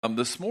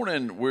This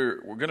morning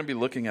we're going to be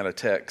looking at a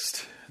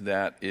text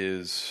that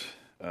is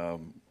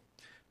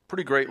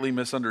pretty greatly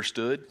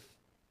misunderstood.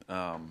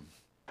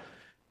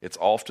 It's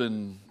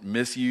often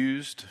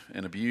misused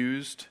and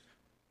abused,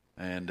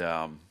 and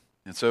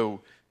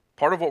so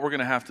part of what we're going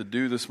to have to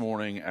do this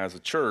morning as a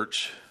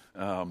church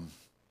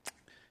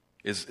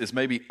is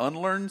maybe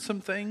unlearn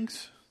some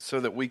things so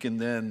that we can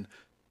then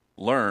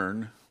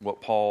learn what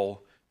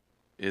Paul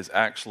is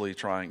actually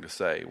trying to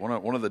say.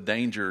 One of the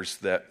dangers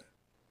that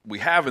we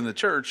have in the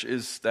church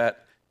is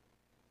that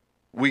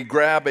we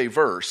grab a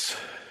verse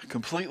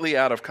completely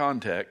out of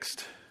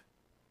context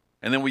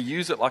and then we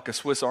use it like a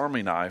Swiss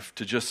Army knife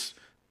to just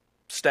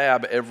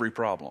stab every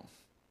problem.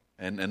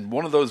 And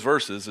one of those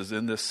verses is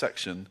in this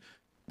section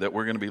that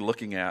we're going to be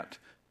looking at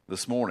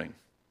this morning.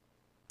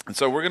 And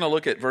so we're going to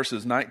look at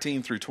verses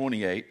 19 through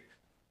 28.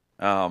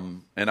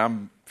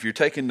 If you're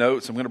taking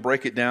notes, I'm going to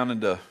break it down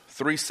into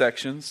three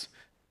sections.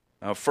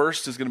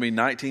 First is going to be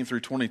 19 through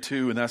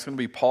 22, and that's going to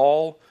be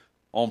Paul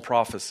on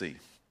prophecy.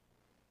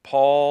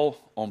 Paul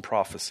on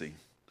prophecy.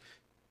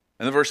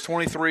 And then verse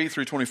 23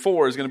 through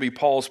 24 is going to be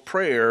Paul's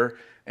prayer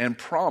and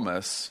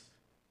promise.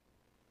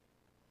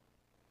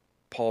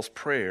 Paul's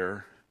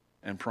prayer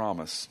and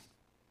promise.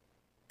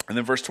 And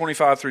then verse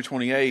 25 through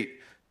 28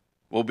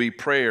 will be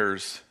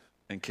prayers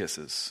and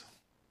kisses.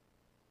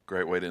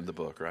 Great way to end the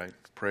book, right?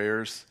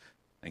 Prayers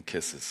and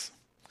kisses.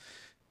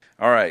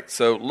 All right,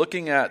 so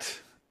looking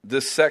at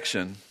this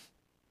section,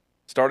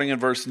 starting in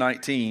verse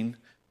 19,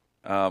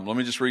 let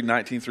me just read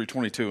 19 through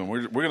 22, and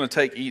we're going to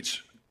take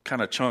each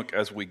kind of chunk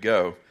as we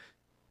go.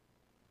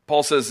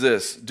 Paul says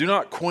this: "Do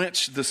not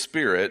quench the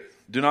spirit,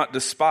 do not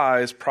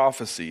despise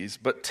prophecies,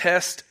 but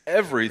test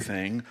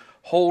everything,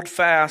 hold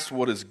fast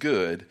what is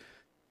good,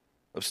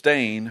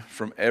 abstain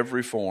from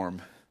every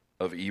form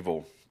of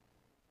evil."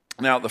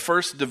 Now, the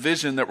first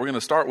division that we're going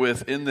to start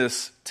with in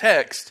this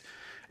text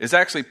is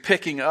actually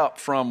picking up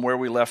from where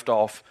we left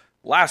off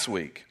last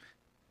week.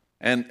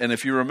 And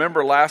if you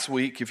remember last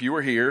week, if you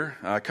were here,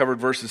 I covered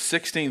verses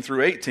 16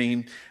 through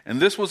 18, and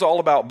this was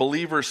all about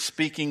believers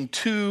speaking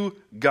to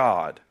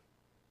God,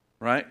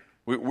 right?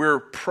 We're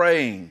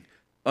praying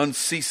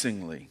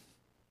unceasingly.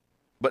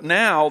 But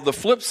now, the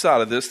flip side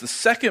of this, the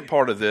second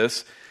part of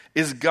this,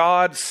 is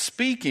God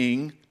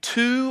speaking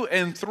to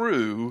and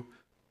through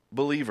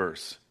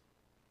believers.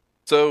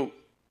 So,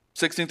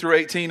 16 through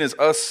 18 is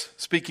us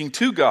speaking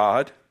to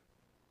God,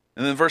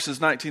 and then verses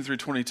 19 through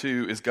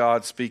 22 is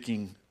God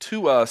speaking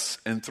to us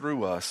and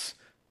through us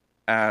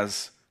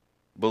as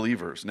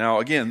believers. Now,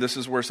 again, this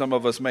is where some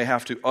of us may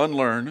have to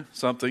unlearn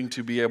something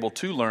to be able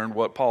to learn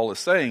what Paul is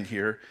saying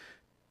here,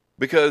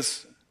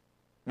 because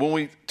when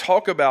we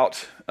talk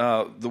about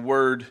the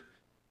word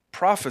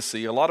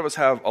prophecy, a lot of us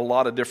have a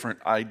lot of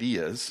different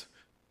ideas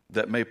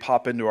that may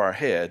pop into our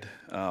head.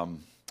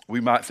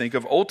 We might think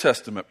of Old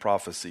Testament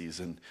prophecies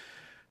and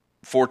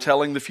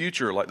foretelling the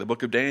future, like the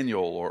book of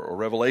Daniel or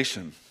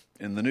Revelation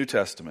in the New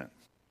Testament.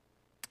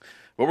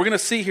 But we're going to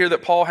see here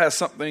that Paul has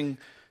something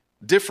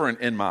different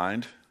in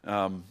mind,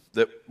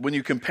 that when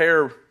you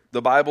compare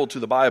the Bible to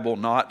the Bible,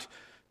 not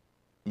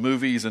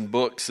movies and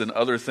books and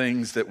other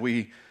things that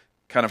we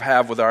kind of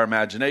have with our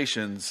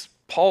imaginations,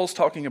 Paul's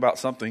talking about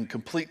something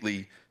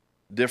completely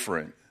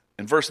different.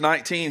 In verse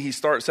 19, he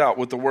starts out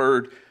with the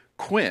word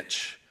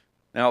quench.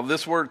 Now,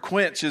 this word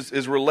quench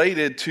is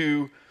related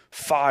to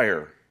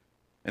fire.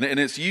 And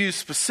it's used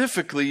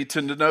specifically to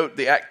denote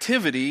the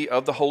activity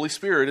of the Holy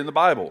Spirit in the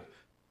Bible.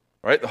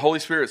 Right? The Holy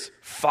Spirit's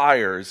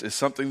fires is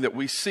something that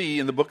we see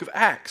in the book of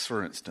Acts,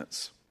 for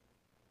instance.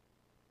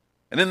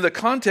 And in the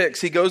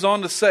context, he goes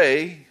on to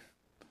say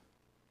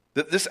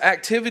that this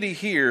activity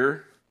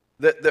here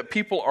that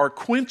people are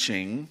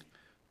quenching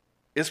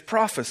is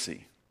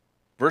prophecy.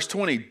 Verse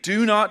 20,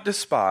 "Do not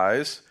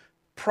despise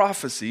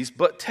prophecies,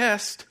 but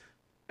test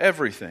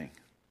everything."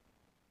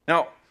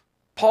 Now,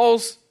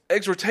 Paul's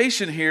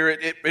exhortation here,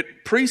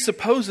 it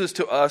presupposes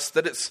to us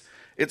that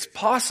it's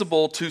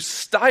possible to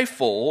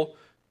stifle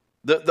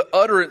the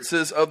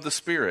utterances of the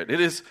Spirit. It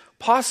is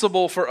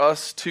possible for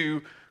us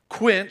to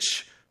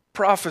quench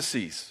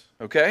prophecies,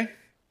 okay?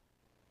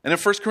 And in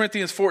 1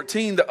 Corinthians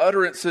 14, the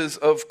utterances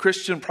of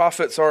Christian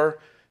prophets are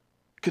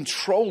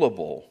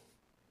controllable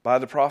by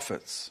the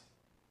prophets,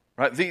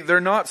 right? They're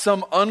not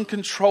some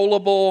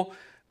uncontrollable,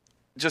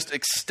 just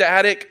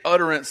ecstatic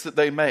utterance that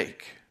they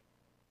make.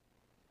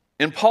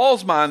 In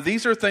Paul's mind,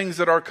 these are things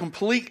that are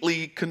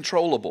completely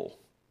controllable.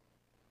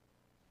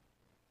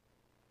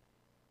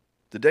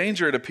 The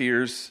danger, it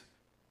appears,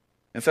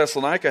 in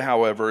Thessalonica,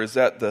 however, is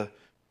that the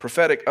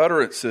prophetic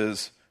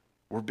utterances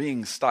were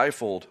being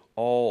stifled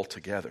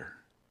altogether.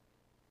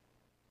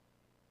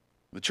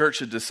 The church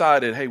had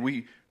decided, hey,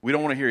 we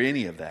don't want to hear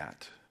any of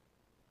that.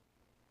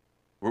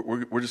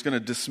 We're just going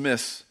to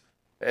dismiss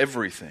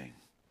everything.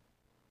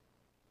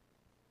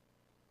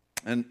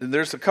 And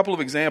there's a couple of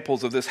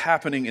examples of this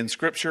happening in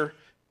Scripture.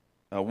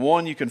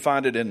 One, you can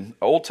find it in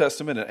Old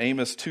Testament in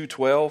Amos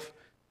 2:12.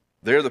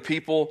 There the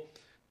people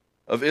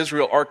of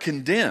Israel are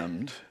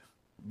condemned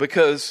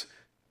because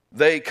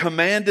they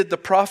commanded the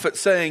prophet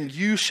saying,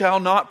 "You shall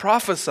not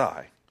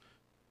prophesy."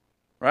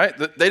 right?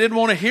 They didn't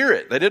want to hear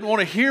it. They didn't want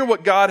to hear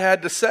what God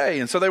had to say.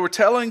 And so they were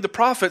telling the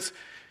prophets,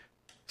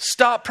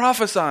 stop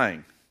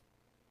prophesying,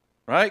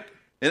 right?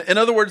 In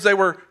other words, they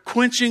were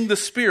quenching the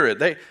Spirit.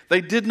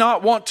 They did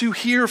not want to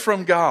hear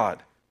from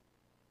God.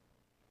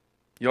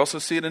 You also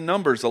see it in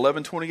Numbers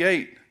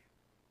 11:28,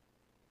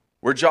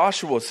 where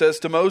Joshua says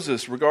to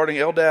Moses regarding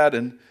Eldad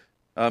and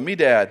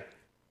Medad,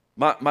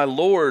 my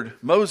Lord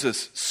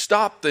Moses,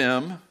 stop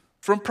them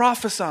from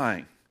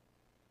prophesying.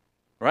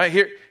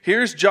 Right?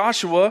 Here's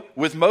Joshua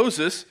with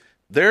Moses.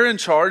 They're in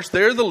charge.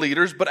 They're the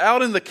leaders. But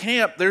out in the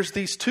camp, there's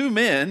these two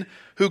men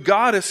who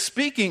God is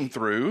speaking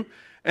through,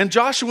 and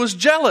Joshua's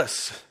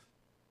jealous.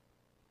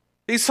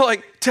 He's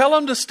like, tell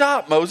them to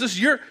stop, Moses.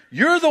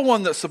 You're the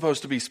one that's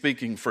supposed to be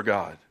speaking for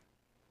God.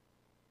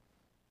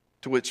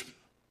 To which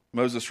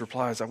Moses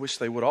replies, I wish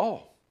they would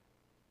all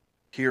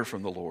hear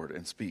from the Lord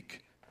and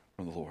speak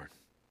from the Lord.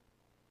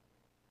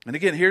 And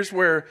again, here's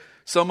where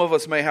some of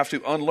us may have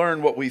to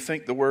unlearn what we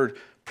think the word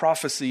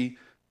prophecy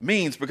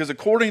means, because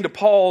according to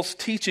Paul's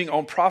teaching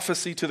on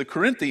prophecy to the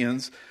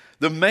Corinthians,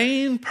 the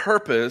main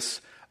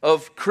purpose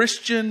of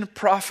Christian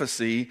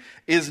prophecy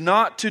is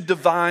not to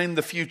divine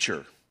the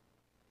future.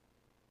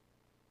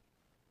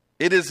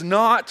 It is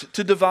not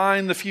to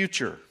divine the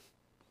future,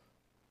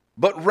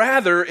 but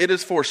rather it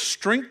is for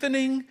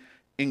strengthening,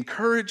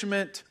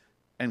 encouragement,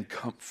 and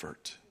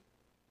comfort.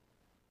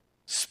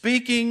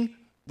 Speaking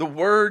the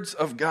words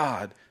of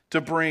God to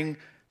bring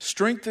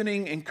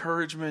strengthening,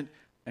 encouragement,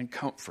 and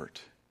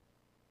comfort.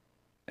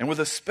 And with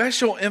a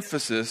special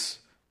emphasis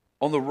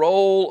on the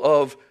role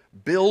of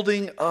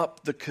building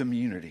up the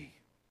community.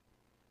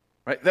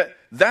 Right?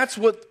 That's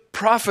what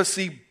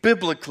prophecy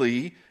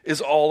biblically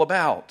is all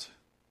about.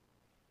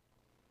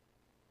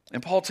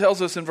 And Paul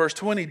tells us in verse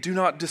 20, do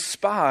not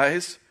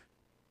despise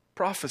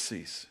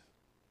prophecies,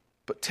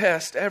 but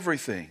test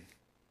everything.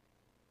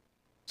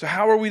 So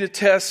how are we to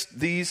test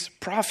these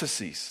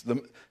prophecies?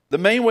 The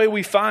main way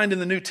we find in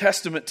the New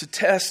Testament to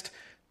test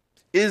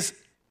is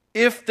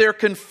if their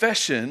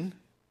confession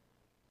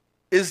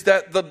is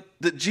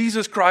that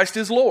Jesus Christ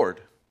is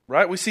Lord.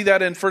 Right? We see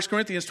that in 1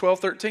 Corinthians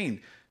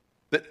 12:13.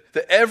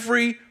 That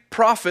every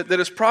prophet that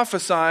is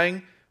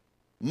prophesying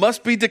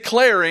must be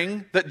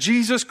declaring that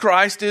Jesus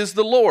Christ is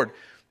the Lord.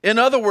 In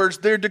other words,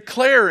 they're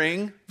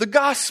declaring the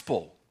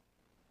gospel.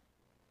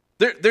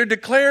 They're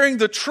declaring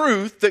the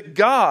truth that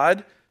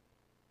God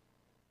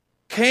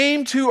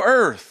came to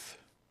earth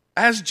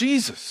as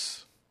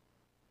Jesus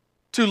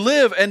to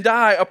live and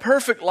die a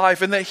perfect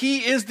life, and that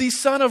he is the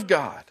Son of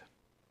God.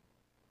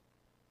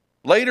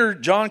 Later,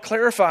 John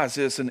clarifies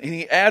this, and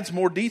he adds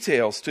more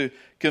details. To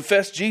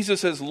confess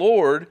Jesus as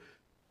Lord,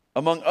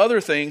 among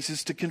other things,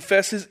 is to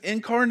confess his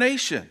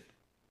incarnation.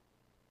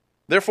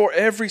 Therefore,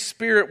 every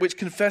spirit which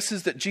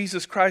confesses that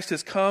Jesus Christ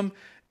has come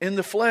in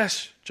the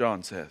flesh,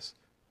 John says.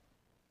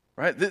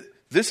 Right?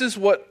 This is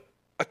what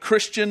a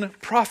Christian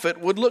prophet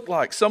would look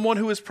like. Someone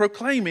who is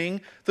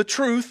proclaiming the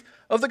truth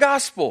of the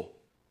gospel.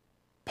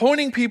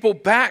 Pointing people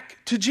back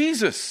to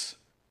Jesus.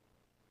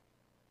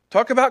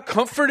 Talk about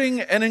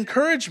comforting and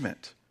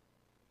encouragement.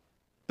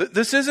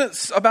 This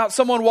isn't about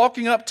someone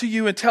walking up to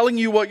you and telling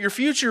you what your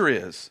future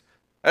is,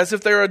 as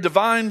if they're a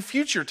divine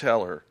future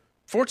teller,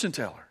 fortune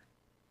teller.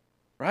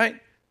 Right?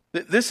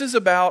 This is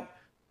about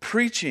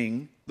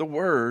preaching the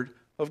word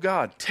of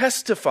God,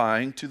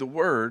 testifying to the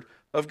word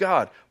of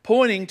God,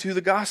 pointing to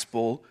the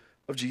gospel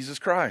of Jesus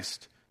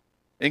Christ.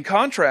 In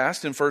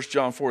contrast, in 1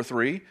 John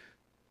 4:3,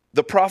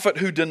 the prophet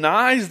who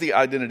denies the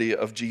identity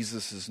of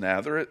Jesus as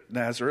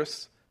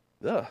Nazareth,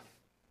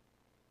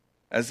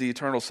 as the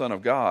eternal Son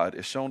of God,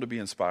 is shown to be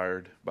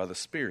inspired by the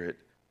spirit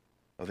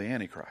of the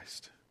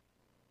Antichrist.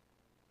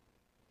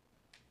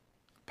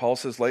 Paul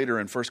says later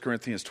in 1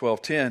 Corinthians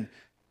 12:10,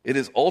 it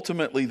is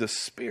ultimately the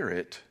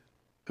Spirit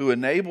who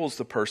enables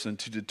the person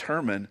to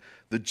determine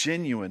the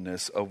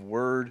genuineness of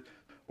word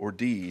or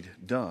deed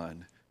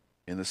done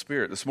in the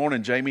Spirit. This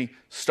morning, Jamie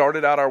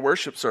started out our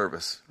worship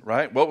service,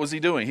 right? What was he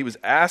doing? He was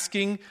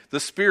asking the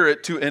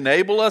Spirit to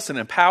enable us and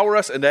empower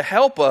us and to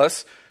help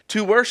us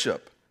to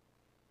worship.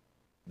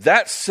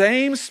 That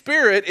same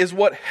Spirit is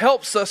what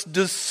helps us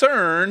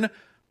discern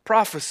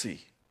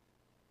prophecy.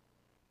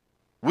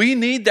 We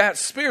need that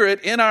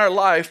Spirit in our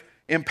life,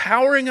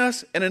 empowering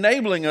us and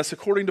enabling us,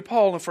 according to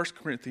Paul in 1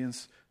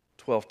 Corinthians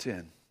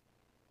 12:10.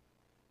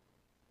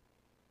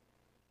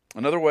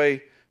 Another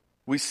way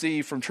we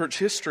see from church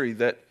history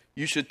that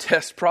you should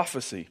test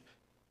prophecy.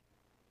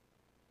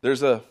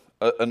 There's an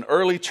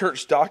early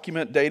church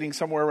document dating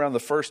somewhere around the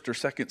 1st or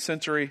 2nd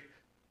century.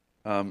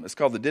 It's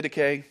called the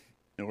Didache,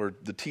 or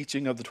the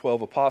teaching of the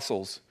 12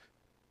 apostles.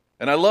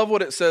 And I love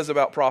what it says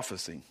about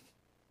prophecy.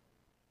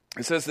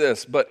 It says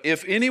this, but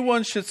if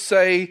anyone should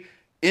say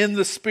in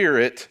the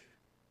Spirit,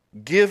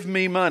 give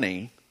me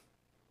money,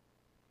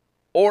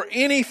 or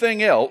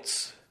anything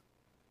else,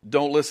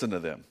 don't listen to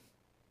them.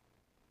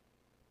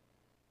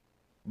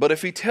 But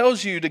if he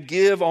tells you to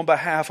give on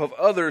behalf of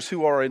others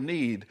who are in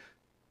need,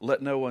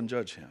 let no one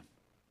judge him.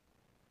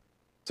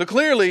 So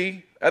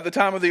clearly, at the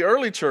time of the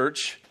early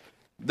church,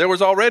 There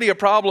was already a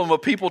problem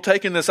of people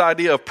taking this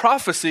idea of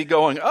prophecy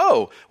going,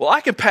 oh, well,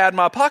 I can pad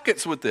my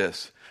pockets with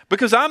this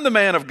because I'm the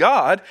man of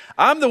God.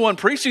 I'm the one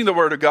preaching the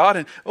word of God.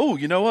 And, oh,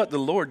 you know what? The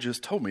Lord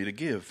just told me to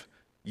give.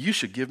 You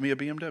should give me a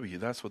BMW.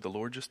 That's what the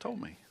Lord just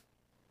told me.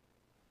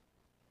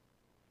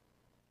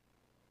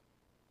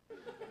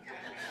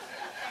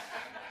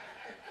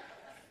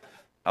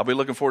 I'll be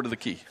looking forward to the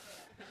key.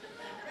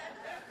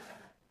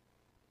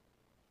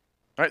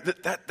 All right,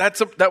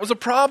 that was a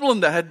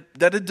problem that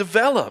had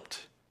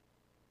developed.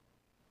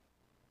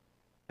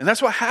 And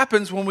that's what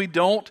happens when we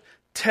don't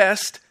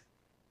test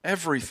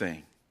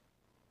everything.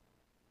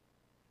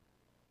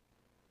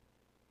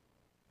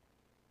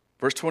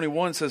 Verse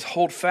 21 says,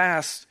 hold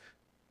fast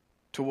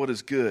to what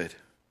is good.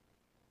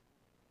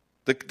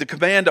 The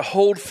command to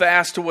hold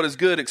fast to what is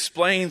good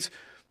explains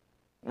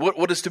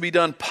what is to be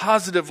done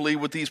positively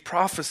with these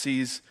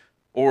prophecies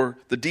or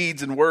the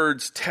deeds and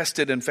words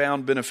tested and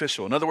found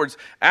beneficial. In other words,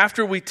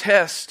 after we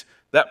test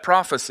that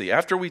prophecy,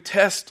 after we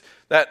test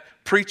that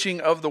preaching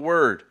of the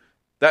word,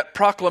 that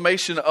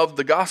proclamation of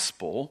the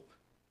gospel,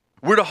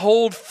 we're to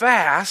hold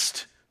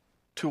fast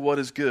to what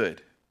is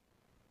good.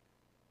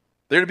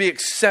 They're to be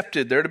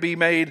accepted. They're to be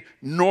made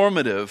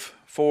normative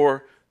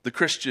for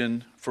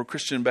Christian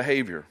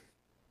behavior.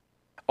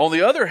 On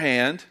the other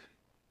hand,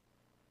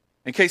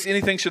 in case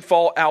anything should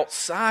fall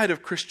outside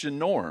of Christian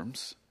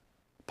norms,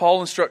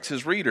 Paul instructs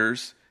his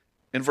readers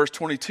in verse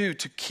 22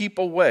 to keep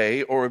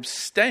away or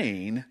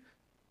abstain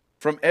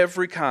from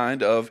every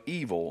kind of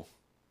evil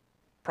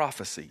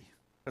prophecy.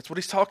 That's what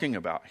he's talking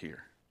about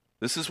here.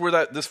 This is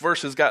where this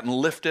verse has gotten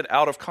lifted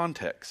out of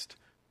context.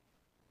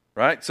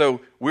 Right?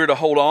 So we're to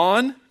hold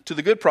on to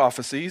the good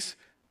prophecies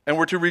and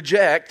we're to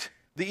reject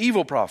the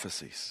evil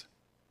prophecies.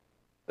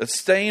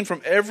 Abstain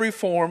from every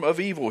form of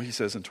evil, he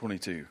says in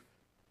 22.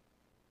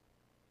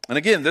 And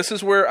again, this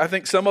is where I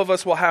think some of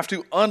us will have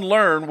to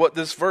unlearn what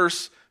this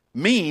verse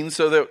means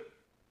so that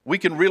we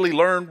can really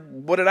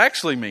learn what it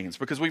actually means,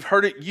 because we've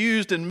heard it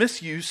used and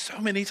misused so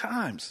many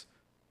times.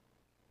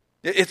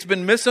 It's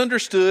been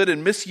misunderstood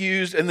and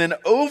misused and then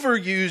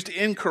overused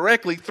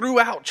incorrectly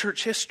throughout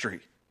church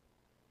history.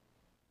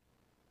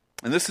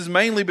 And this is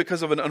mainly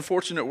because of an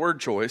unfortunate word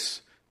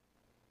choice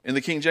in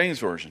the King James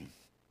Version,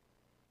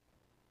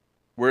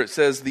 where it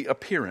says the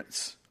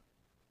appearance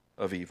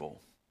of evil.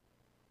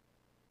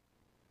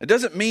 It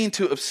doesn't mean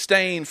to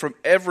abstain from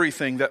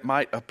everything that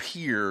might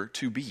appear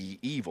to be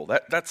evil.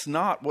 That's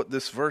not what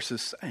this verse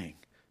is saying.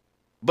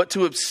 But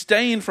to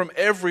abstain from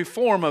every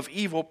form of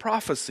evil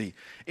prophecy.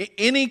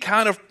 Any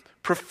kind of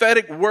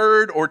prophetic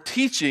word or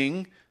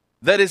teaching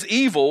that is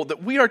evil,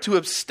 that we are to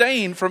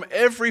abstain from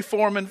every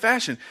form and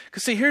fashion.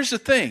 Because see, here's the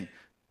thing.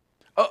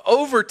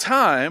 Over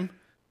time,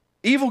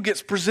 evil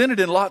gets presented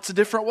in lots of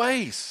different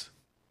ways.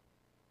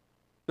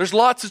 There's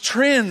lots of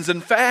trends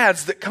and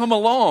fads that come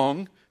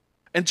along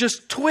and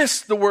just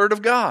twist the word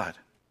of God.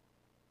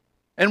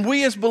 And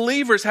we as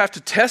believers have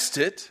to test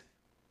it,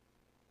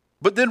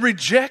 but then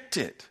reject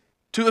it,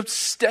 to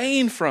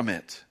abstain from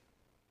it.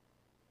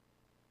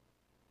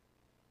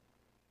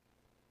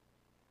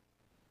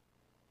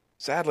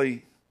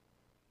 Sadly,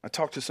 I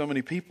talk to so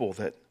many people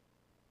that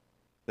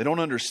they don't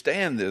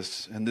understand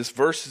this, and this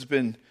verse has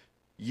been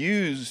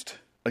used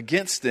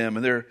against them,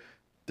 and they're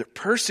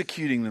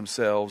persecuting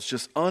themselves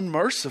just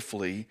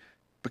unmercifully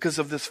because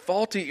of this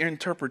faulty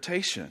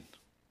interpretation.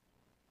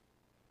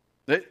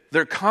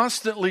 They're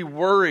constantly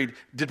worried,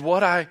 did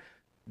what I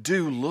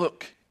do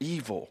look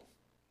evil?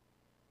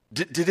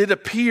 Did it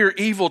appear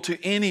evil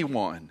to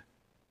anyone?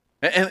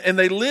 And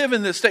they live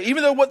in this state,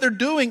 even though what they're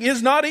doing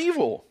is not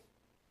evil.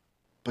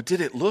 But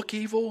did it look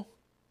evil?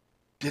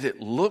 Did it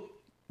look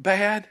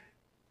bad?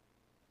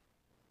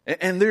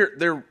 And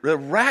they're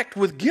racked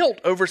with guilt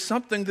over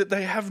something that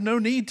they have no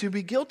need to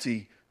be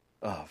guilty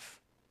of.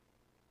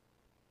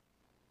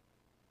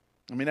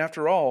 I mean,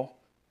 after all,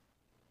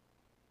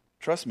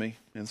 trust me,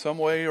 in some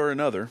way or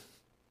another,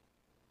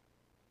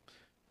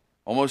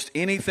 almost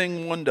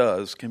anything one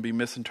does can be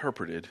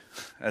misinterpreted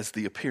as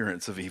the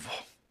appearance of evil.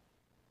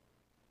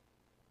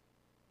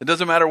 It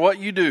doesn't matter what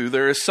you do,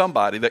 there is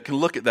somebody that can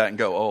look at that and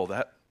go,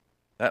 oh,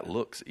 that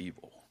looks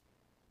evil.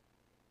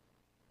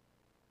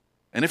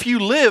 And if you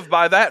live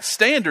by that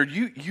standard,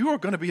 you are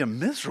going to be a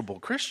miserable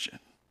Christian.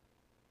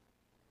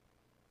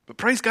 But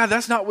praise God,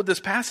 that's not what this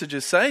passage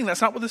is saying.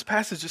 That's not what this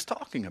passage is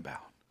talking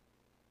about.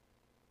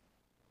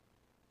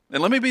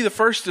 And let me be the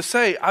first to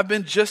say, I've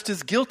been just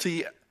as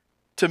guilty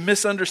to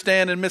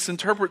misunderstand and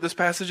misinterpret this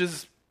passage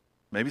as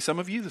maybe some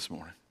of you this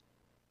morning.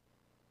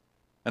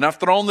 And I've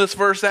thrown this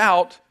verse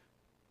out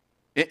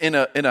in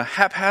a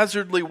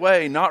haphazardly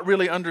way, not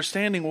really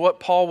understanding what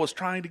Paul was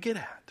trying to get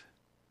at.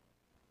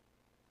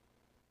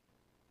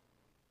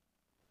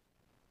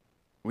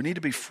 We need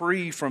to be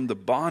free from the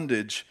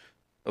bondage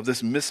of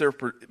this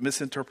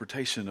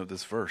misinterpretation of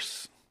this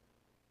verse.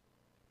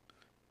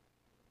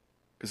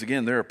 Because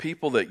again, there are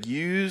people that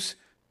use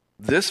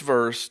this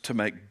verse to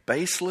make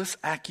baseless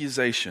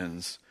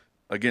accusations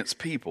against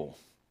people,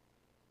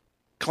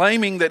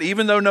 claiming that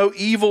even though no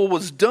evil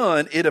was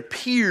done, it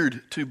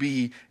appeared to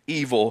be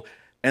evil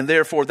and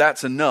therefore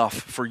that's enough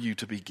for you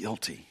to be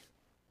guilty,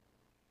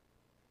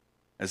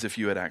 as if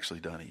you had actually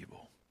done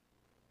evil.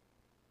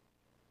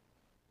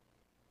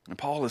 And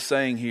Paul is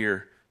saying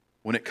here,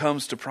 when it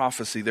comes to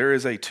prophecy, there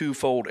is a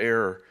twofold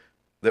error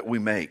that we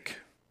make.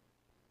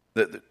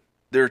 That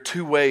there are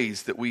two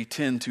ways that we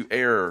tend to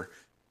err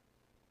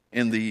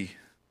in the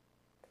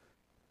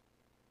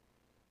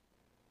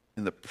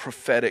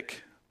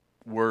prophetic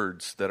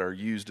words that are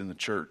used in the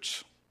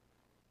church.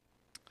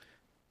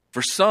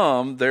 For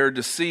some, they're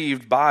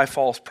deceived by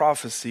false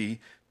prophecy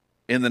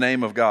in the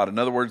name of God. In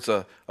other words,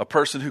 a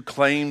person who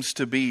claims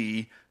to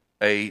be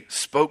a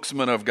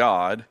spokesman of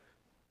God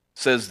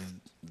says,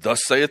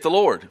 "Thus saith the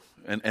Lord,"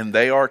 and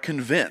they are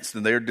convinced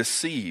and they are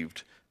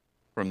deceived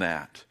from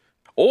that.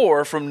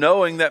 Or from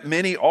knowing that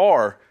many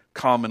are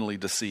commonly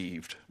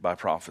deceived by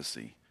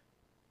prophecy.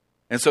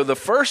 And so the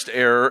first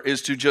error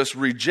is to just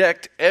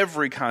reject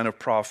every kind of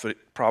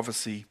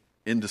prophecy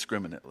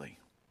indiscriminately.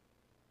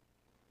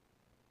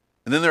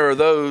 And then there are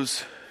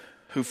those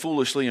who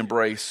foolishly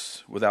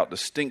embrace without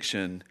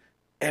distinction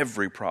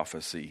every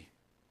prophecy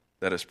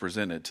that is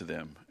presented to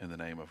them in the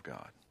name of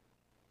God.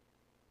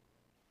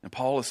 And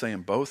Paul is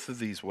saying both of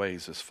these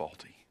ways is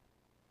faulty.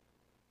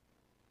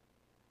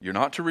 You're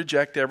not to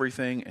reject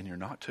everything and you're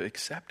not to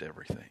accept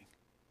everything.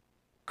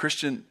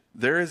 Christian,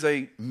 there is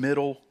a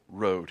middle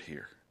road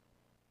here.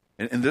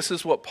 And this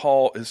is what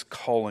Paul is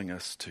calling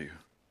us to.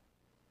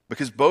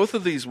 Because both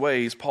of these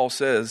ways, Paul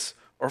says,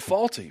 are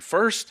faulty.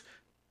 First,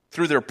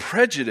 through their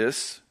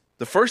prejudice,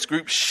 the first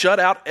group shut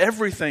out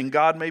everything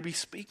God may be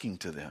speaking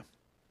to them.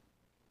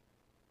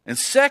 And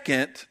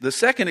second, the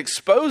second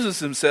exposes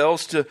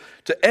themselves to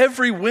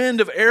every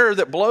wind of error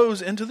that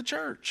blows into the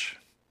church.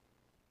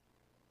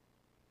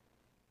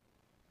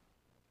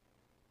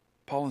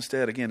 Paul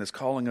instead, again, is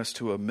calling us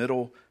to a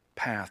middle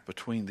path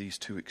between these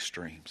two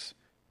extremes.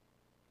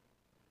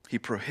 He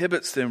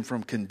prohibits them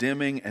from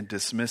condemning and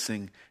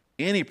dismissing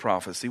any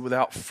prophecy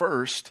without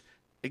first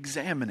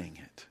examining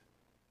it.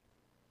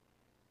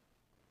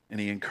 And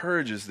he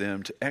encourages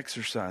them to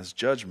exercise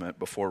judgment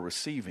before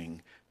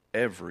receiving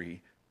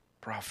every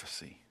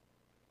prophecy.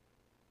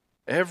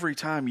 Every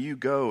time you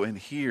go and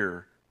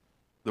hear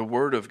the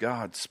word of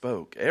God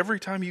spoke, every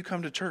time you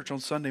come to church on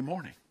Sunday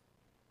morning,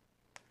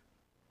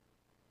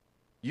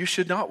 you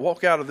should not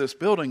walk out of this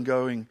building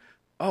going,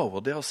 "Oh,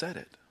 well, Dale said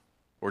it,"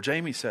 or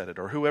Jamie said it,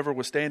 or whoever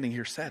was standing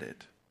here said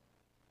it.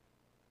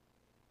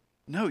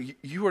 No,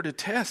 you are to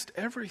test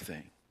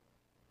everything.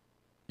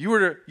 You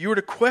are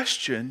to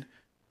question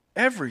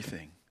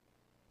everything.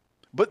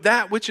 But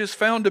that which is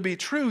found to be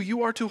true,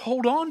 you are to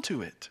hold on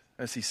to it,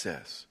 as he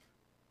says.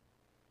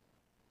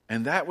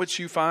 And that which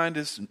you find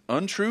is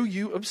untrue,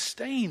 you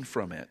abstain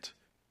from it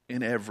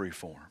in every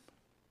form.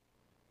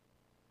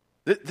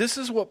 This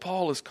is what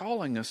Paul is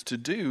calling us to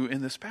do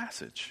in this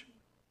passage.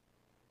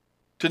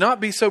 To not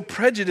be so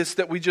prejudiced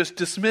that we just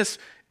dismiss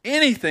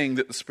anything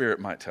that the Spirit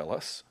might tell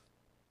us,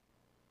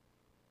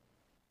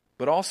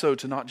 but also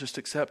to not just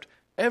accept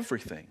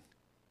everything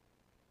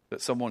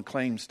that someone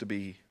claims to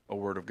be a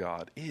word of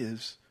God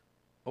is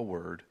a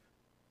word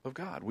of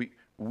God.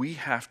 We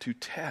have to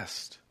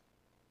test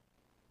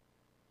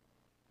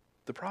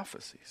the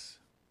prophecies.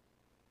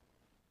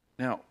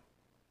 Now,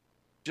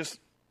 just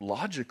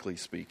logically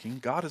speaking,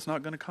 God is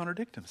not going to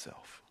contradict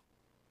himself.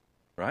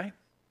 Right?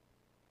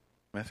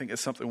 I think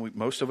it's something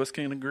most of us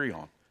can agree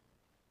on.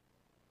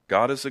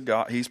 God is a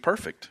God. He's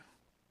perfect.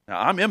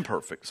 Now, I'm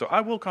imperfect, so I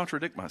will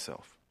contradict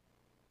myself.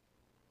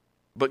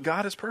 But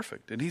God is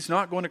perfect, and he's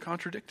not going to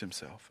contradict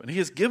himself. And he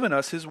has given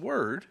us his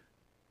word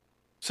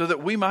so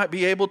that we might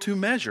be able to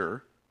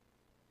measure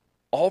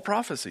all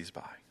prophecies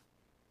by.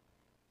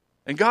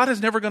 And God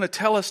is never going to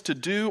tell us to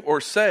do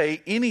or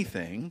say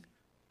anything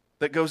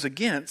that goes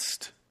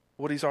against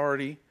what he's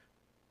already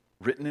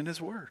written in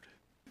his word.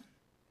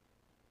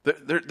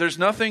 There's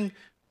nothing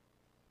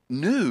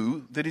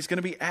new that he's going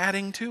to be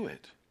adding to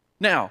it.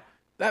 Now,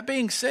 that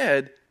being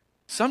said,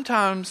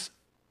 sometimes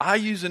I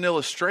use an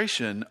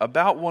illustration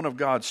about one of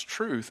God's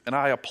truth and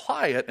I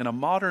apply it in a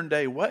modern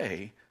day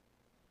way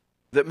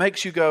that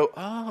makes you go,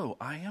 "Oh,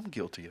 I am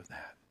guilty of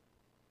that.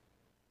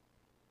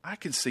 I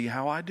can see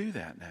how I do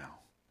that now."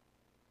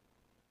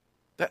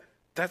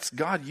 That's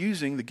God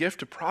using the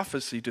gift of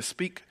prophecy to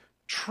speak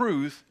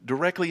truth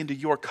directly into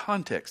your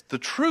context. The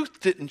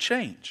truth didn't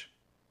change.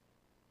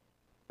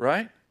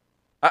 Right?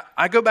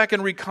 I go back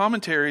and read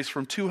commentaries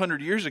from 200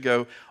 years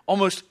ago.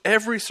 Almost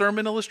every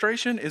sermon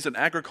illustration is an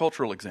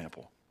agricultural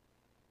example.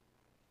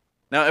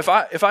 Now, if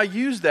I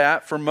use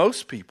that for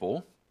most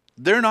people,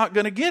 they're not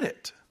going to get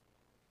it.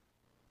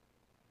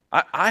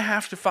 I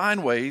have to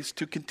find ways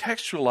to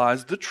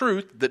contextualize the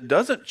truth that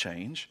doesn't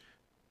change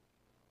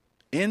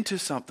into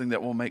something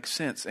that will make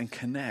sense and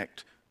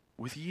connect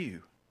with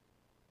you.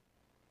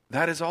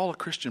 That is all a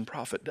Christian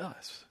prophet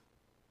does.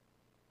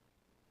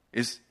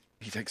 Is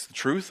he takes the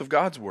truth of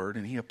God's word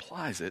and he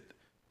applies it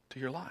to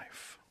your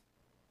life.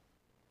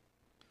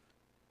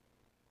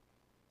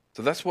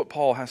 So that's what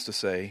Paul has to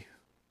say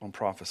on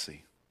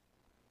prophecy.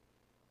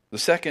 The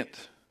second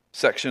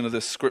section of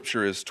this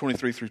scripture is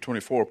 23 through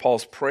 24,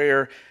 Paul's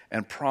prayer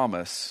and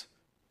promise.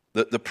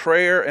 The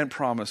prayer and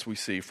promise we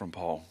see from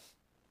Paul.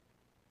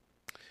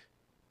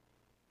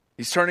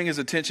 He's turning his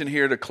attention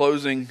here to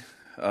closing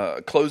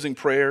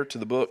prayer to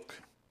the book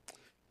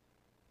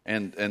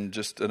and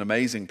just an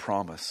amazing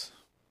promise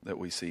that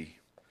we see.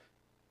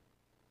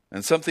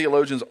 And some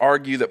theologians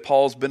argue that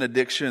Paul's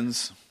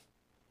benedictions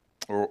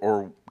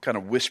or kind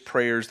of wish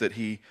prayers that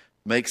he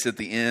makes at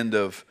the end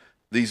of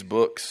these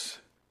books,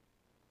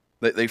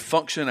 they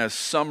function as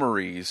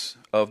summaries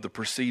of the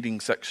preceding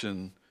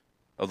section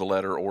of the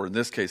letter, or in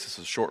this case, it's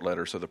a short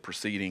letter, so the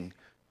preceding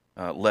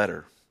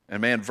letter.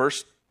 And man,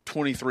 verse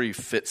 23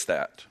 fits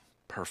that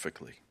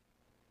perfectly.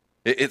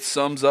 It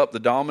sums up the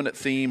dominant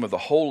theme of the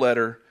whole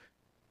letter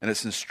and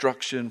its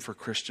instruction for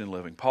Christian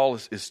living. Paul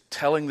is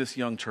telling this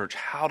young church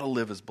how to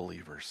live as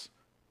believers.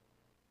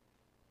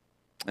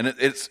 And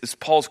it's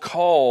Paul's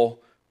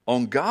call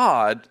on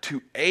God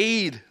to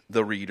aid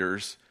the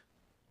readers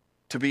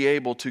to be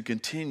able to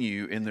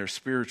continue in their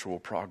spiritual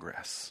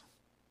progress.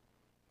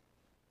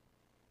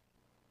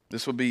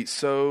 This will be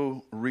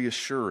so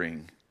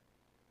reassuring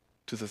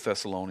to the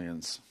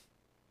Thessalonians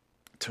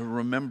to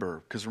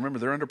remember, because remember,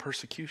 they're under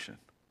persecution.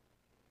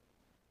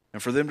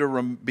 And for them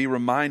to be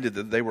reminded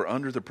that they were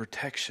under the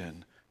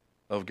protection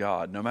of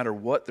God, no matter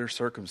what their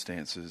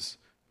circumstances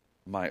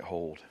might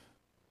hold.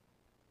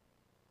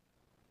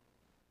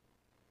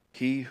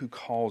 He who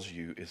calls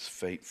you is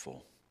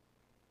faithful,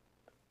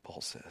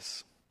 Paul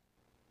says.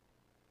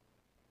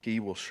 He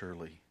will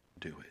surely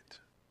do it.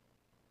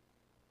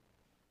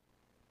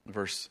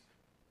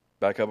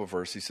 Back up a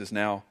verse, he says,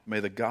 now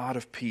may the God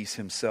of peace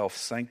himself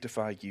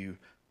sanctify you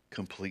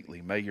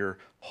completely. May your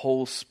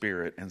whole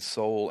spirit and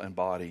soul and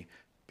body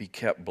be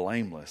kept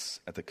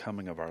blameless at the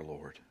coming of our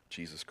Lord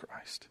Jesus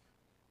Christ.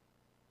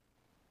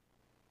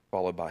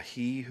 Followed by,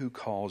 he who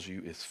calls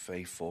you is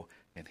faithful,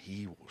 and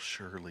he will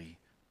surely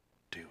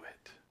do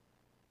it.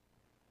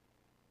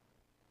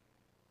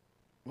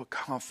 What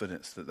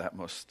confidence that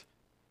must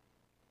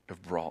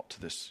have brought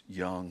to this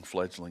young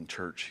fledgling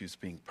church who's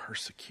being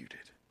persecuted.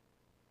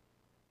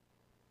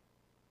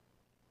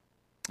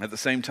 At the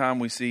same time,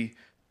 we see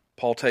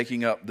Paul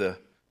taking up the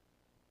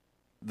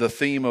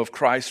theme of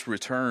Christ's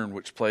return,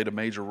 which played a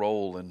major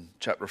role in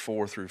chapter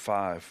 4 through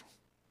 5.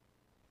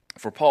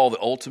 For Paul,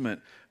 the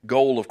ultimate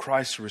goal of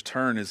Christ's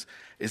return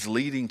is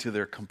leading to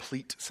their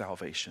complete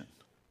salvation.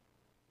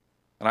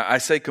 And I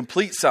say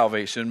complete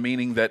salvation,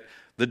 meaning that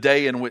the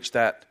day in which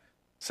that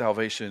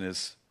salvation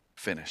is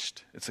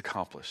finished, it's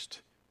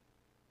accomplished.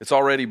 It's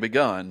already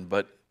begun,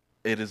 but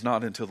it is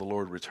not until the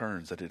Lord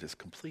returns that it is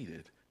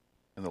completed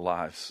in the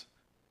lives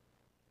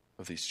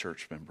of these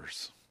church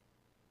members.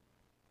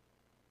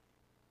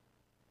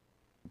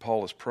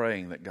 Paul is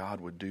praying that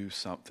God would do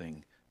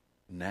something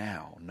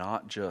now,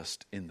 not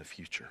just in the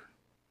future.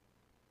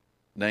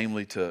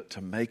 Namely, to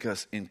make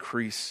us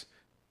increase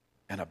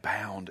and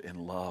abound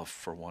in love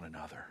for one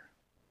another.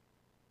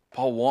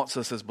 Paul wants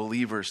us as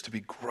believers to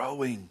be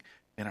growing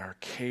in our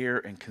care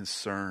and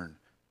concern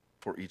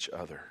for each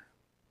other.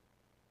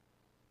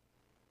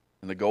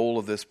 And the goal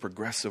of this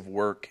progressive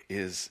work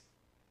is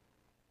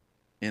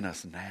in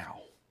us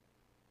now.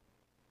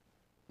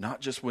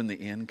 Not just when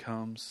the end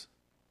comes,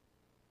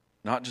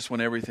 not just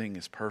when everything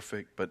is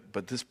perfect,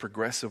 but this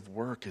progressive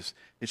work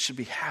it should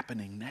be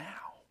happening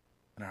now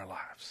in our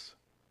lives.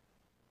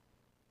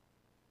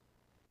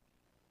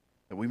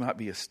 That we might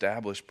be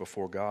established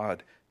before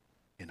God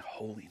in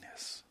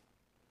holiness.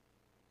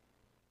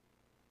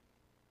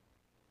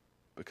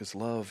 Because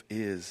love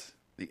is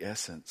the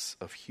essence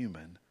of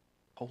human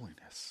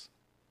holiness.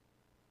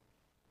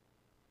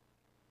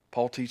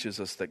 Paul teaches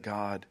us that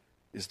God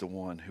is the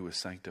one who is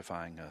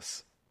sanctifying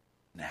us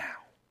now.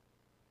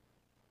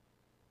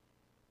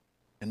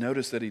 And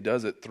notice that he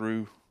does it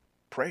through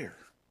prayer.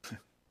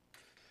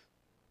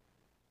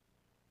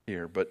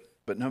 Here, but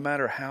no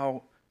matter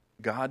how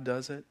God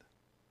does it,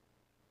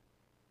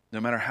 no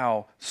matter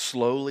how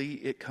slowly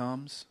it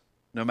comes,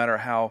 no matter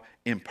how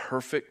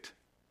imperfect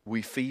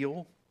we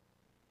feel,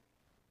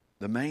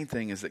 the main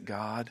thing is that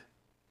God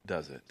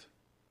does it.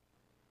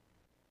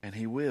 And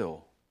he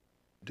will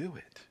do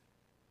it.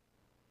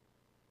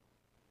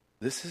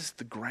 This is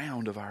the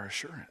ground of our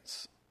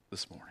assurance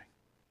this morning.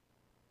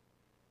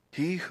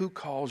 He who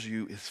calls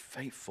you is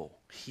faithful.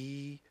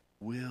 He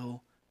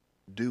will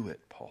do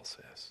it, Paul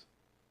says.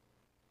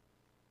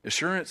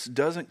 Assurance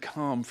doesn't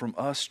come from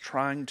us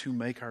trying to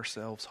make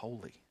ourselves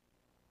holy.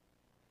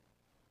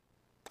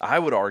 I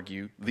would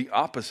argue the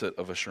opposite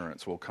of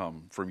assurance will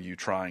come from you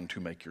trying to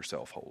make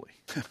yourself holy.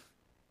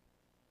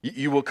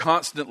 You will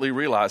constantly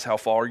realize how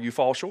far you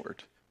fall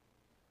short,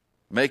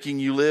 making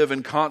you live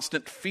in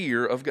constant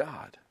fear of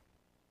God.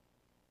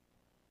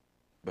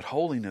 But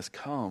holiness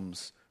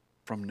comes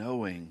from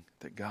knowing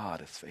that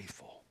God is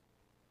faithful.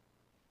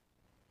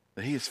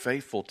 That he is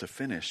faithful to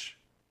finish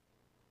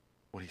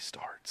what he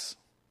starts.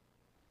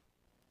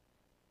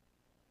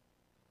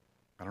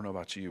 I don't know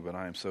about you, but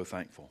I am so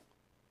thankful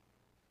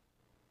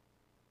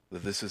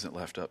that this isn't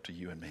left up to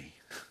you and me.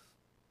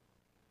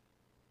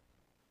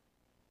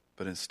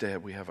 But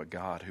instead, we have a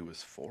God who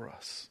is for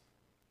us,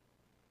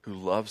 who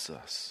loves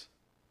us,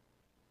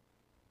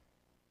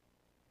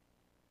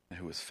 and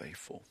who is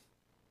faithful.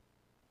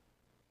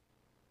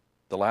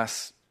 The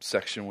last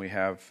section we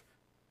have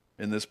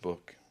in this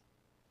book,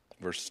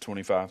 verses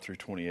 25 through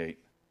 28,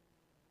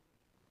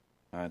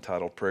 I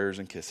entitled Prayers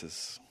and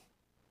Kisses.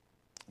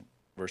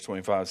 Verse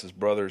 25 says,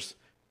 "Brothers,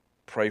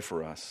 pray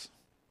for us.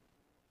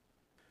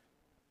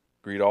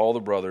 Greet all the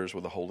brothers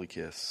with a holy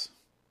kiss.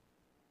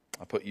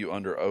 I put you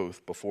under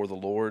oath before the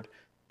Lord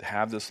to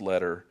have this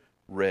letter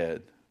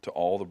read to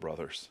all the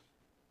brothers.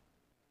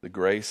 The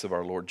grace of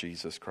our Lord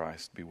Jesus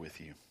Christ be with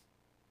you."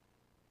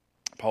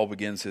 Paul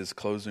begins his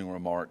closing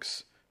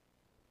remarks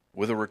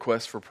with a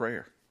request for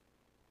prayer.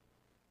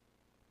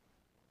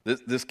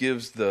 This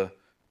gives the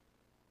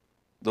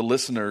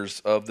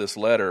listeners of this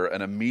letter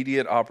an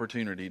immediate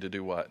opportunity to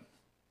do what?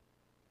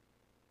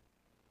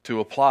 To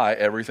apply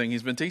everything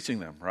he's been teaching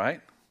them, right?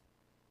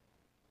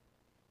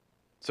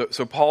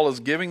 So Paul is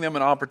giving them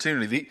an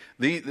opportunity.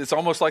 It's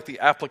almost like the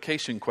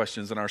application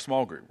questions in our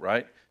small group,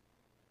 right?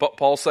 But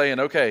Paul's saying,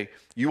 okay,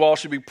 you all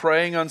should be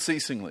praying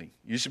unceasingly.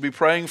 You should be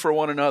praying for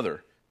one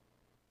another.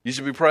 You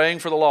should be praying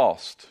for the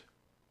lost.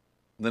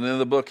 And then in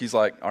the book, he's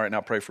like, all right, now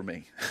pray for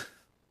me.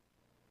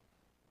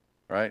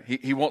 Right?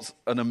 He wants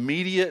an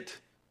immediate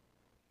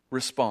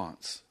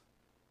response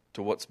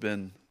to what's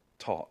been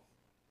taught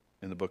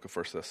in the book of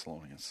 1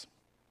 Thessalonians.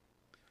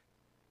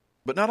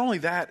 But not only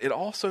that, it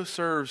also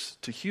serves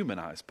to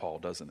humanize Paul,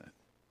 doesn't it?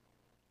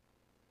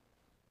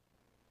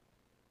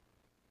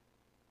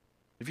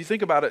 If you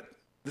think about it,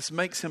 this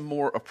makes him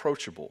more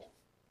approachable.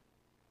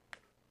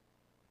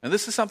 And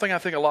this is something I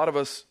think a lot of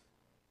us,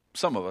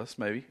 some of us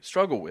maybe,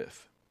 struggle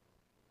with.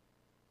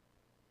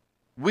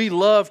 We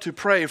love to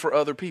pray for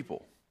other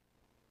people,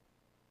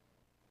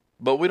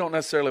 but we don't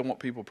necessarily want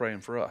people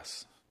praying for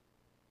us.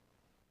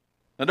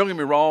 Now, don't get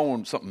me wrong,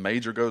 when something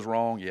major goes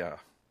wrong, yeah,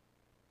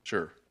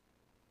 sure.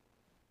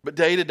 But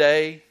day to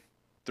day,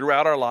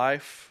 throughout our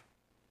life,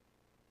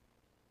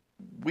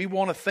 we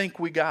want to think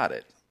we got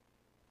it.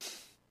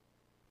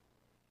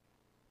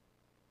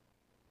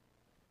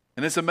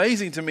 And it's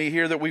amazing to me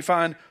here that we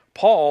find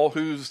Paul,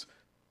 who's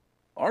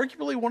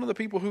arguably one of the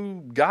people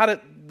who got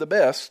it the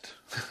best,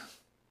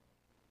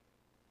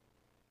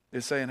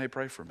 is saying, hey,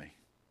 pray for me.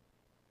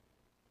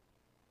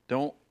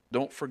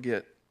 Don't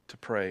forget to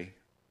pray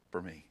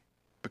for me,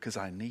 because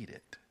I need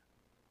it.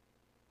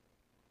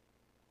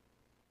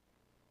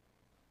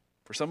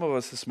 For some of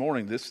us this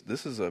morning, this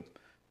is an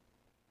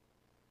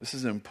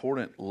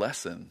important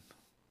lesson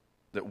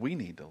that we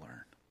need to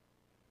learn.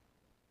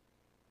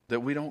 That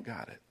we don't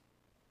got it.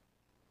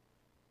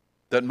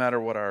 Doesn't matter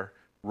what our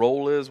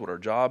role is, what our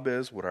job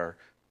is, what our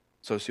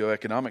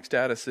socioeconomic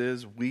status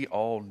is, we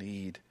all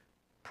need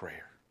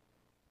prayer.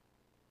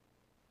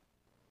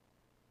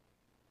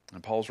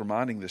 And Paul's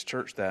reminding this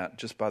church that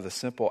just by the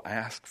simple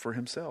ask for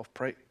himself,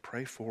 pray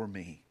for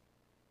me.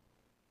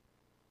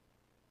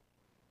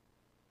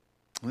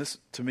 And this,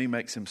 to me,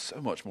 makes him so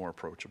much more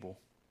approachable.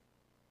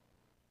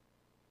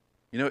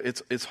 You know,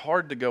 it's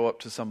hard to go up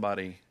to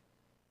somebody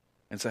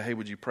and say, hey,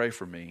 would you pray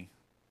for me?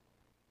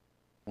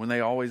 When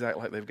they always act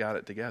like they've got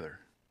it together.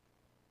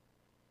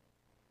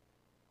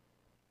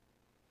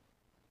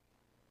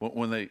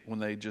 When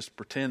they just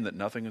pretend that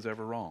nothing is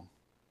ever wrong.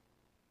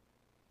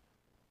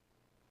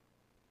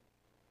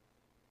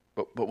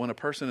 But when a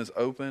person is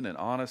open and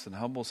honest and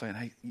humble, saying,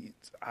 hey,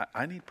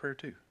 I need prayer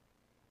too.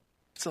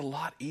 It's a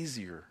lot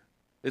easier.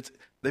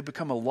 They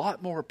become a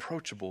lot more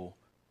approachable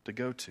to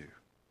go to.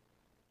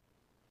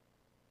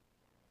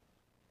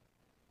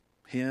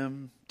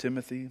 Him,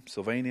 Timothy,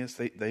 Sylvanus,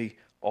 they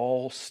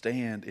all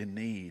stand in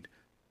need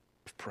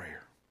of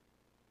prayer.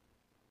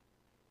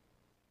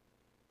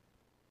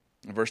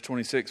 In verse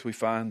 26, we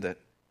find that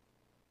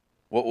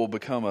what will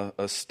become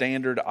a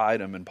standard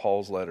item in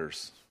Paul's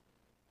letters,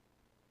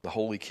 the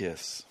holy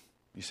kiss.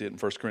 You see it in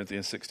 1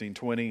 Corinthians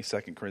 16:20,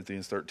 2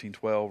 Corinthians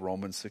 13:12,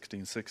 Romans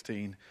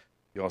 16:16.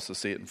 You also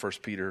see it in 1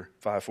 Peter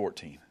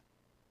 5:14.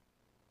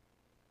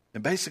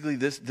 And basically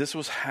this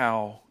was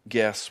how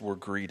guests were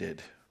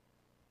greeted.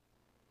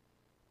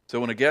 So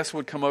when a guest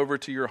would come over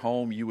to your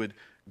home, you would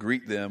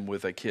greet them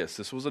with a kiss.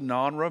 This was a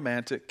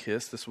non-romantic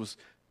kiss. This was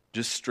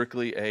just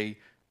strictly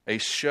a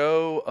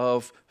show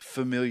of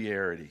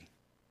familiarity,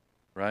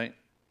 right?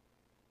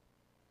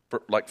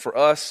 For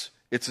us,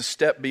 it's a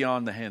step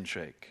beyond the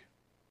handshake.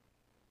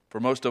 For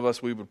most of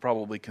us, we would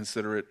probably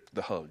consider it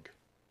the hug,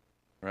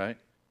 right?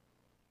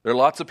 There are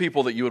lots of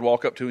people that you would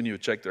walk up to and you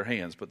would shake their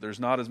hands, but there's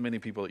not as many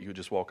people that you would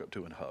just walk up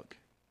to and hug.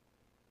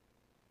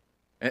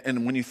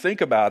 And when you think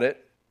about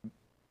it,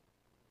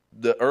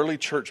 the early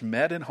church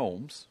met in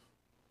homes.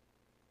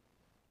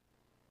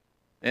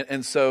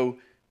 And so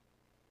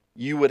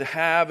you would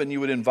have and you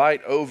would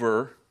invite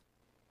over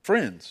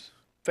friends,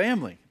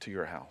 family to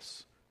your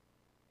house,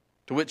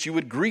 to which you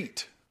would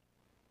greet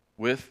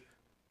with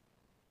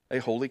a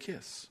holy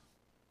kiss.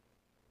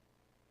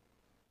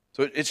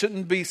 So it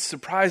shouldn't be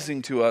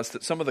surprising to us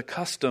that some of the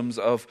customs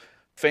of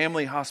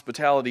family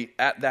hospitality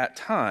at that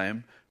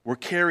time were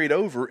carried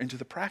over into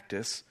the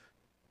practice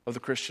of the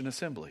Christian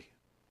assembly.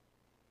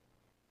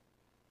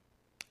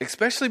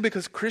 Especially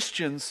because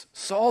Christians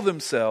saw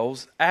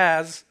themselves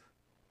as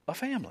a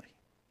family.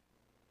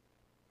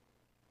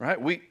 Right?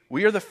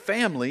 We are the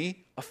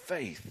family of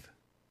faith.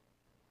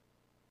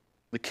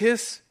 The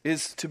kiss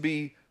is to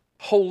be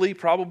holy,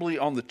 probably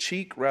on the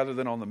cheek rather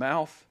than on the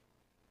mouth.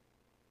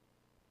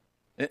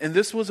 And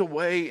this was a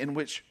way in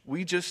which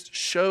we just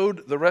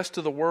showed the rest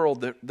of the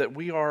world that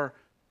we are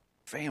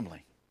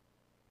family.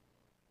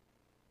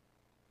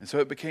 And so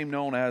it became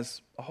known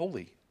as a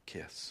holy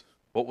kiss.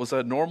 What was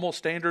a normal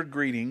standard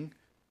greeting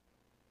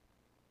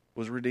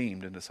was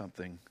redeemed into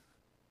something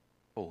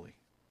holy.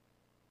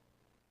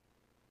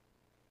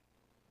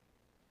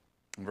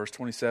 In verse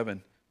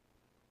 27,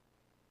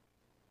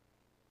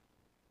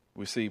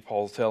 we see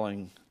Paul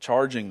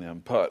charging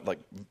them, like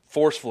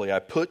forcefully, I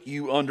put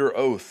you under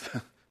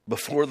oath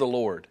before the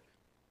Lord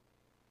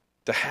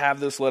to have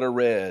this letter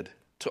read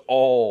to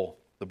all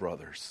the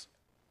brothers.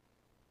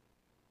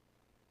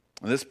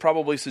 And this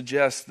probably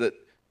suggests that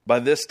by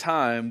this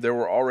time there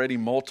were already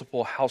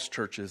multiple house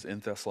churches in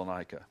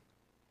Thessalonica,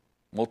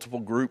 multiple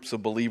groups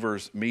of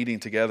believers meeting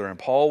together. And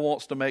Paul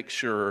wants to make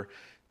sure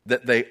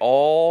that they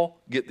all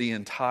get the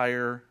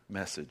entire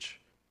message.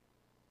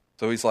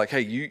 So he's like,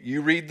 hey,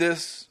 you read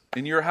this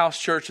in your house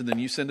church, and then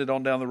you send it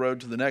on down the road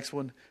to the next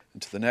one,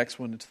 and to the next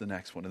one, and to the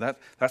next one. And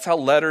that's how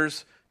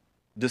letters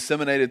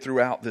disseminated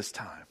throughout this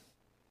time.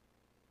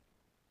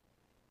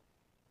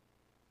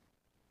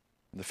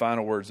 And the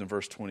final words in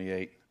verse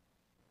 28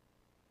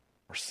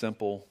 are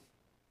simple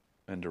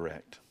and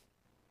direct.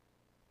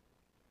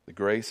 The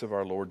grace of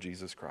our Lord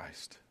Jesus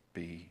Christ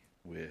be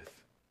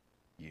with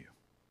you.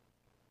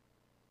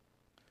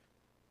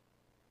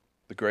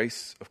 The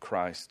grace of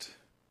Christ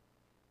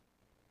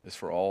is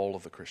for all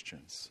of the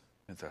Christians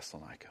in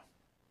Thessalonica.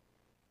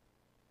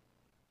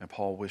 And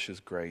Paul wishes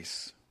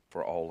grace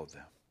for all of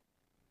them.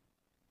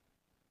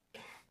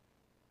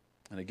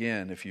 And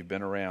again, if you've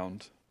been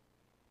around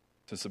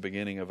since the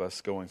beginning of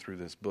us going through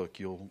this book,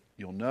 you'll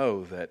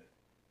know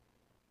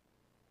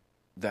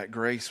that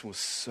grace was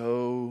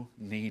so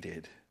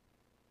needed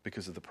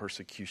because of the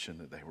persecution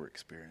that they were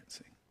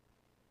experiencing.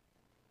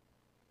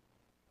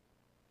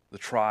 The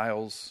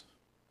trials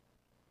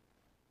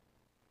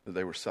that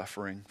they were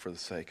suffering for the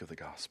sake of the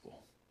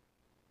gospel.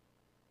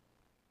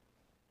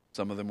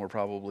 Some of them were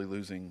probably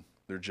losing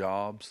their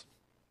jobs.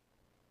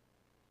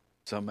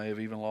 Some may have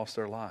even lost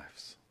their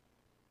lives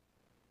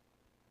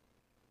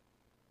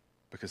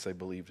because they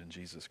believed in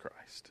Jesus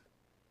Christ.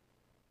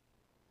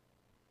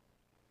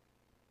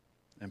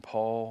 And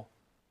Paul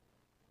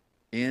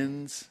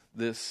ends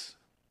this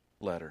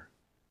letter,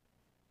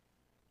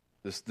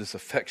 this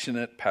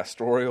affectionate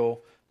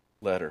pastoral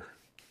letter,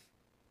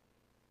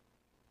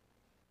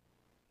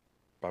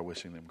 by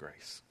wishing them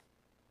grace.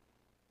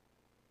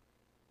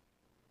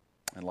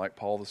 And like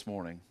Paul this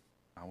morning,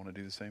 I want to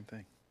do the same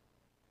thing.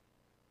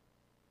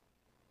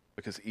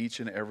 Because each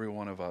and every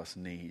one of us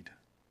need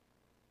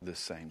this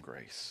same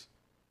grace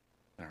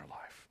in our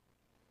life.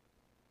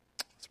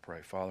 Let's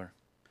pray. Father,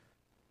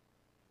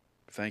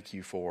 thank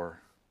you for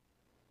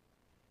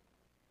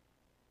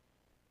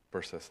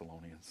 1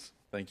 Thessalonians.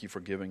 Thank you for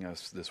giving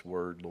us this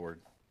word, Lord.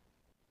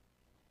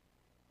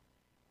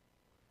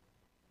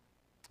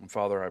 And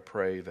Father, I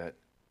pray that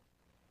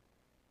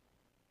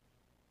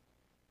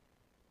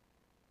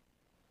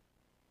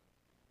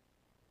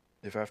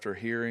if after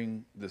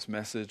hearing this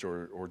message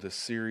or this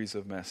series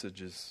of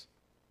messages,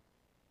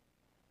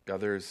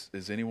 God,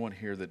 is anyone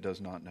here that does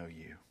not know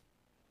you,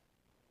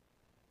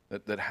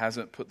 that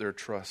hasn't put their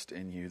trust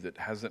in you, that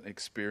hasn't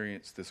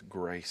experienced this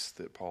grace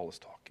that Paul is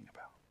talking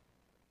about.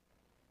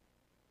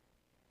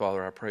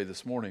 Father, I pray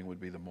this morning would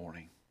be the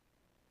morning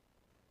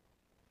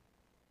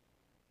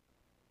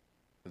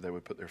that they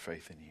would put their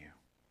faith in you.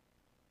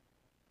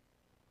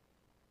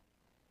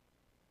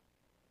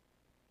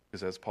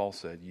 Because as Paul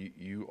said,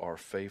 you are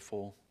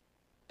faithful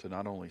to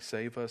not only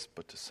save us,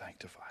 but to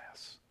sanctify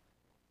us.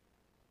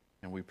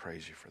 And we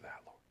praise you for that,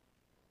 Lord.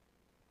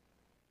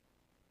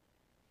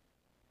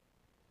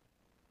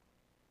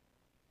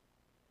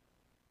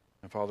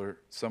 And Father,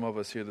 some of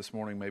us here this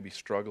morning may be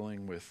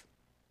struggling with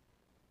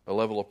a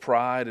level of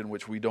pride in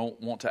which we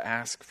don't want to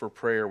ask for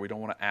prayer. We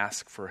don't want to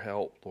ask for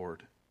help,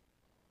 Lord.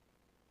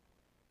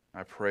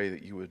 I pray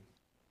that you would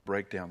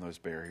break down those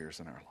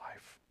barriers in our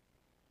life,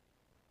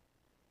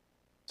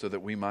 so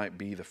that we might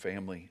be the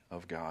family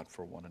of God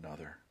for one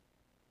another.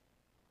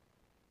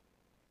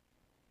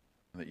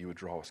 And that you would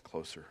draw us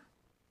closer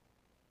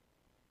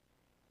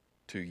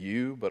to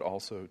you, but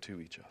also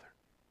to each other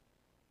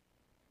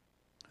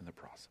in the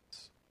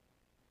process.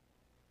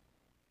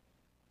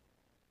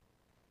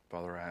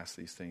 Father, I ask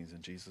these things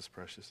in Jesus'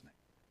 precious name.